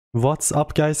What's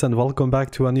up guys, and welcome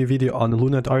back to a new video on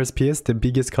Lunite Rsps, the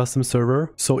biggest custom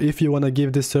server. So if you wanna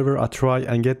give this server a try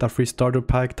and get a free starter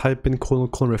pack, type in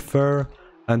 ;refer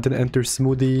and then enter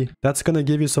Smoothie. That's gonna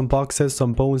give you some boxes,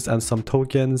 some bones and some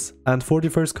tokens. And for the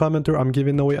first commenter, I'm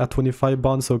giving away a 25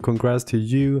 bond, so congrats to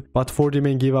you. But for the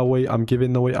main giveaway, I'm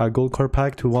giving away a gold card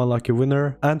pack to one lucky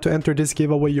winner. And to enter this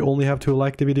giveaway, you only have to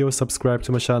like the video, subscribe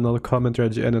to my channel, comment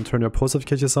at the end and turn your post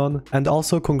notifications on. And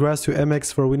also congrats to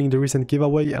MX for winning the recent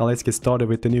giveaway, and let's get started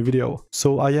with the new video.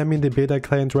 So I am in the beta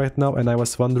client right now, and I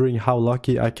was wondering how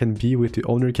lucky I can be with the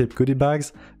owner cape goodie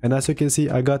bags. And as you can see,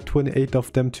 I got 28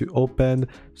 of them to open.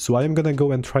 So I am gonna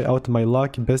go and try out my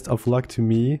luck. Best of luck to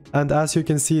me. And as you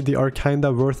can see, they are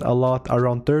kinda worth a lot,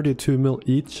 around 32 mil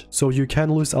each. So you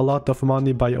can lose a lot of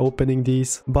money by opening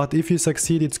these. But if you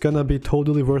succeed, it's gonna be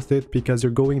totally worth it because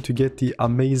you're going to get the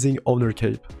amazing owner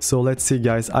cape. So let's see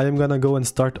guys, I am gonna go and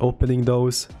start opening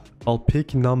those. I'll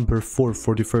pick number 4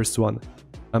 for the first one.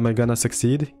 Am I gonna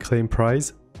succeed? Claim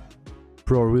prize.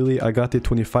 Bro, really? I got the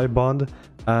 25 bond.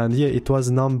 And yeah, it was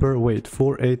number, wait,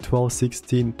 4, 8, 12,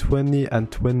 16, 20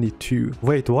 and 22.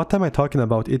 Wait, what am I talking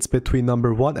about? It's between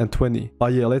number 1 and 20.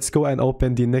 But yeah, let's go and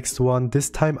open the next one.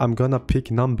 This time I'm gonna pick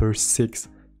number 6.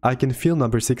 I can feel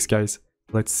number 6, guys.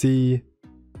 Let's see.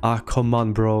 Ah, come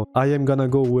on, bro. I am gonna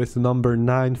go with number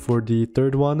 9 for the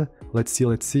third one. Let's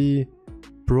see.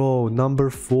 Bro,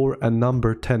 number 4 and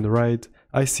number 10, right?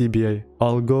 ICBA.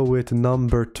 I'll go with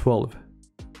number 12.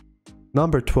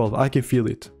 Number 12, I can feel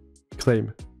it.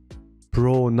 Claim.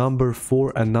 Bro, number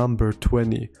 4 and number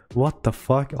 20. What the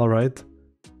fuck? Alright.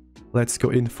 Let's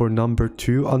go in for number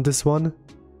 2 on this one.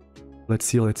 Let's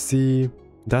see.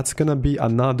 That's gonna be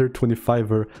another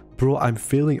 25er. Bro, I'm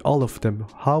feeling all of them.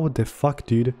 How the fuck,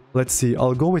 dude? Let's see.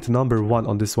 I'll go with number 1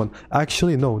 on this one.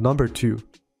 Actually, no, number 2.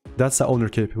 That's the owner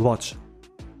cape. Watch.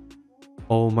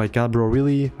 Oh my god, bro.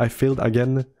 Really? I failed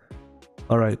again?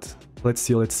 Alright. Let's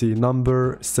see.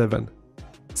 Number 7.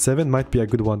 7 might be a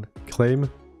good one. Claim.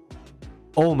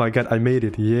 Oh my god, I made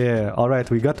it. Yeah. Alright,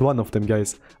 we got one of them,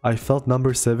 guys. I felt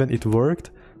number 7. It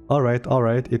worked.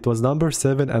 Alright. It was number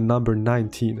 7 and number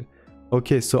 19.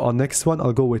 Okay, so on next one,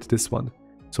 I'll go with this one.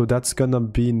 So that's gonna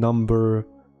be number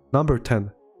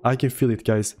 10. I can feel it,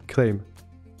 guys. Claim.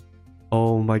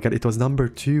 Oh my god, it was number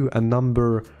 2 and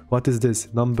number... What is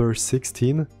this? Number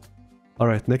 16?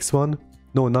 Alright, next one.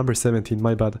 No, number 17.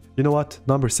 My bad. You know what?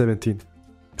 Number 17.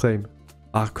 Claim.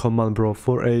 Ah, come on, bro.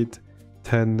 4, 8,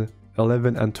 10,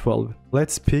 11, and 12.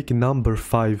 Let's pick number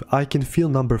 5. I can feel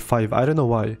number 5. I don't know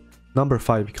why. Number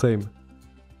 5. Claim.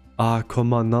 Ah,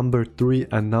 come on. Number 3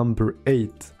 and number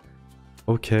 8.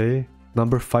 Okay.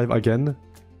 Number 5 again.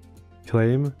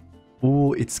 Claim.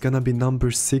 Ooh, it's gonna be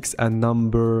number 6 and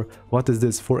number... What is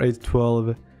this? 4, 8,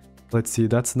 12. Let's see.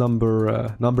 That's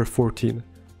number 14.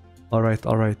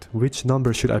 Alright. Which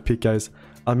number should I pick, guys?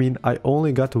 I mean, I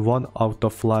only got 1 out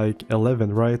of like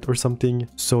 11, right? Or something.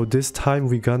 So this time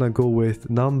we gonna go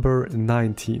with number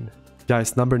 19.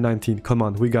 Guys, number 19. Come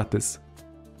on, we got this.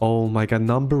 Oh my god,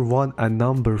 number 1 and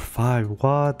number 5.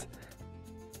 What?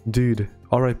 Dude,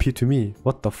 RIP to me.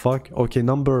 What the fuck? Okay,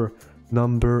 number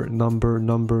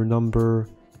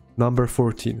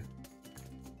 14.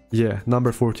 Yeah,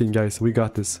 number 14, guys. We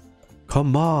got this.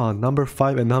 Come on, number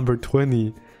 5 and number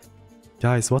 20.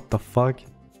 Guys, what the fuck?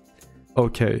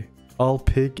 Okay, I'll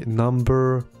pick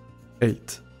number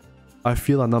 8. I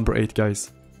feel a number 8,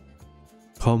 guys.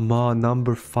 Come on,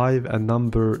 number 5 and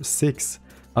number 6.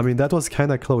 I mean, that was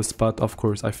kind of close, but of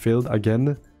course, I failed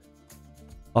again.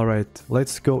 Alright,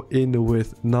 let's go in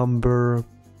with number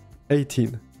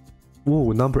 18.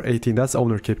 Ooh, number 18. That's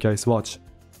owner cape, guys. Watch.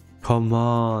 Come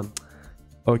on.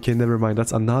 Okay, never mind.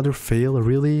 That's another fail.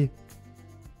 Really?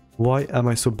 Why am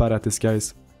I so bad at this,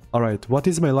 guys? Alright, what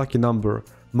is my lucky number?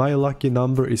 My lucky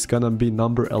number is gonna be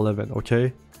number 11,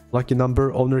 okay? Lucky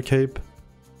number, owner cape.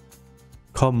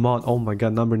 Come on. Oh my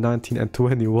god, number 19 and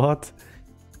 20. What?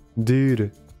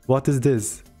 Dude, what is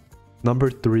this? Number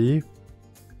 3.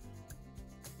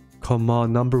 Come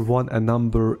on, number 1 and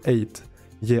number 8.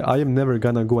 Yeah, I am never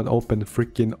gonna go and open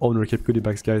freaking owner cape goodie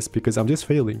bags, guys, because I'm just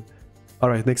failing.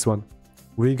 Alright, next one.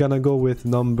 We're gonna go with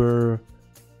number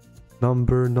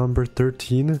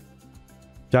 13.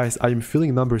 Guys, I'm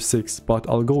feeling number 6, but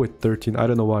I'll go with 13. I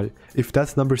don't know why. If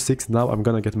that's number 6 now, I'm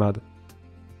gonna get mad.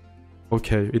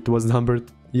 Okay, it was number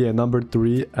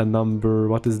 3 and number...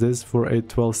 What is this? 4, 8,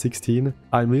 12, 16.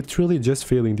 I'm literally just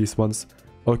failing these ones.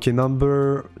 Okay,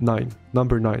 number 9.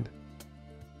 Number 9.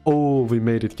 Oh, we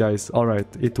made it, guys.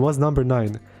 Alright, it was number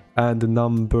 9. And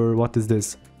number... What is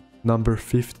this? Number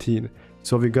 15.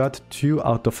 So we got 2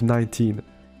 out of 19.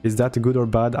 Is that good or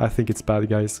bad? I think it's bad,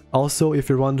 guys. Also, if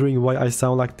you're wondering why I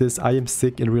sound like this, I am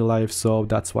sick in real life, so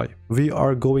that's why. We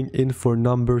are going in for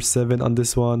number 7 on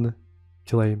this one.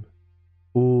 Claim.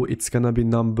 Oh, it's gonna be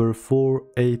number 4,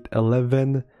 8,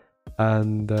 11,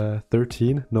 and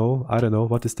 13. No, I don't know.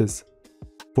 What is this?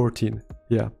 14.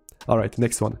 Yeah. Alright,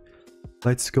 next one.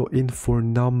 Let's go in for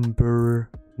number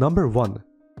 1.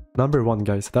 Number 1,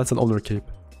 guys. That's an owner cape.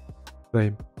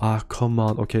 Claim. Ah, come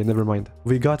on. Okay, never mind.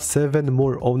 We got 7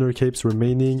 more owner capes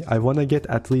remaining. I want to get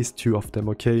at least 2 of them,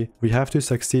 okay? We have to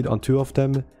succeed on 2 of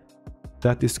them.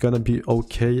 That is gonna be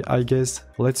okay, I guess.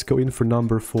 Let's go in for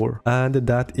number 4. And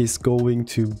that is going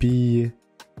to be...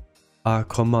 Ah,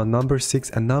 come on. Number 6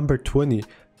 and number 20.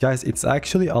 Guys, it's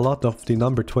actually a lot of the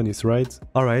number 20s, right?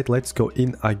 Alright, let's go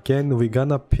in again. We're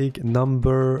gonna pick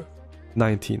number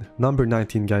 19. Number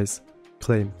 19, guys.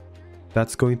 Claim.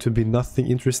 That's going to be nothing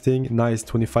interesting. Nice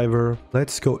 25er.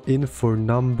 Let's go in for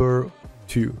number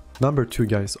 2. Number 2,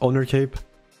 guys. Owner cape.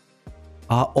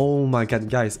 Ah, oh my god,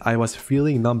 guys. I was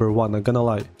feeling number 1, not gonna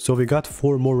lie. So we got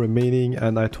 4 more remaining,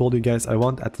 and I told you guys I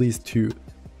want at least 2.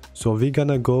 So we're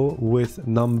gonna go with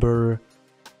number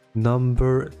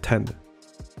 10.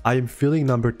 I'm feeling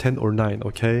number 10 or 9,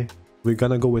 okay? We're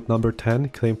gonna go with number 10.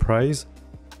 Claim prize.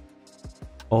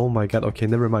 Oh my god, okay,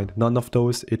 never mind. None of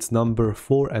those. It's number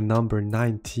 4 and number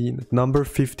 19. Number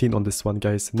 15 on this one,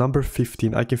 guys. Number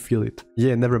 15, I can feel it.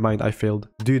 Yeah, never mind, I failed.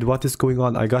 Dude, what is going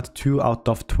on? I got 2 out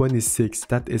of 26.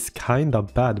 That is kinda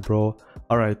bad, bro.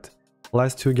 Alright,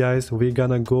 last 2, guys. We're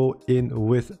gonna go in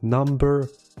with number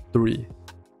 3.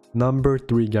 Number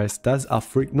 3, guys. That's a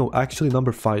freak. No, actually,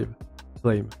 number 5.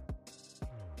 Claim.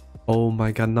 Oh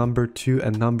my god, number 2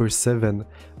 and number 7.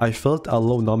 I felt a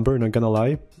low number, not gonna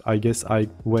lie. I guess I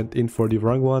went in for the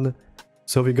wrong one.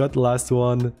 So we got the last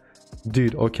one.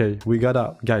 Dude, okay, we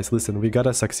gotta... Guys, listen, we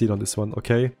gotta succeed on this one,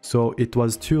 okay? So it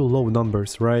was 2 low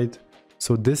numbers, right?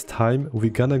 So this time, we're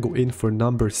gonna go in for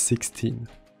number 16.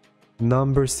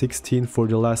 Number 16 for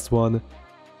the last one.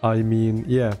 I mean,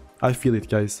 yeah, I feel it,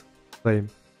 guys. Claim.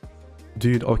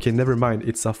 Dude, okay, never mind.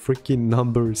 It's a freaking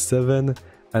number 7.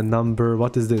 And number,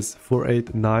 what is this?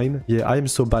 489. Yeah, I am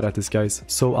so bad at this, guys.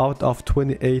 So out of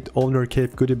 28 owner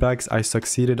cape goodie bags, I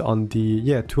succeeded on the,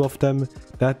 yeah, 2 of them.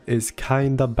 That is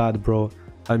kinda bad, bro.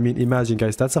 I mean, imagine,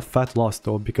 guys, that's a fat loss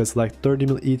though, because like 30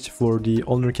 mil each for the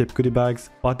owner cape goodie bags.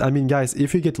 But I mean, guys,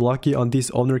 if you get lucky on these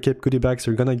owner cape goodie bags,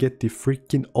 you're gonna get the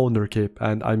freaking owner cape.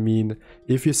 And I mean,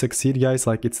 if you succeed, guys,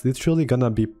 like it's literally gonna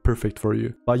be perfect for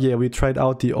you. But yeah, we tried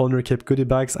out the owner cape goodie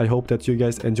bags. I hope that you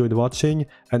guys enjoyed watching.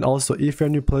 And also, if you're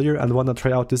a new player and wanna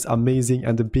try out this amazing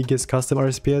and the biggest custom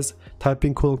RSPS, type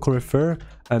in refer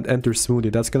and enter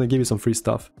Smoothie. That's gonna give you some free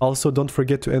stuff. Also, don't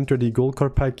forget to enter the gold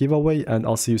card pack giveaway, and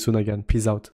I'll see you soon again. Peace out.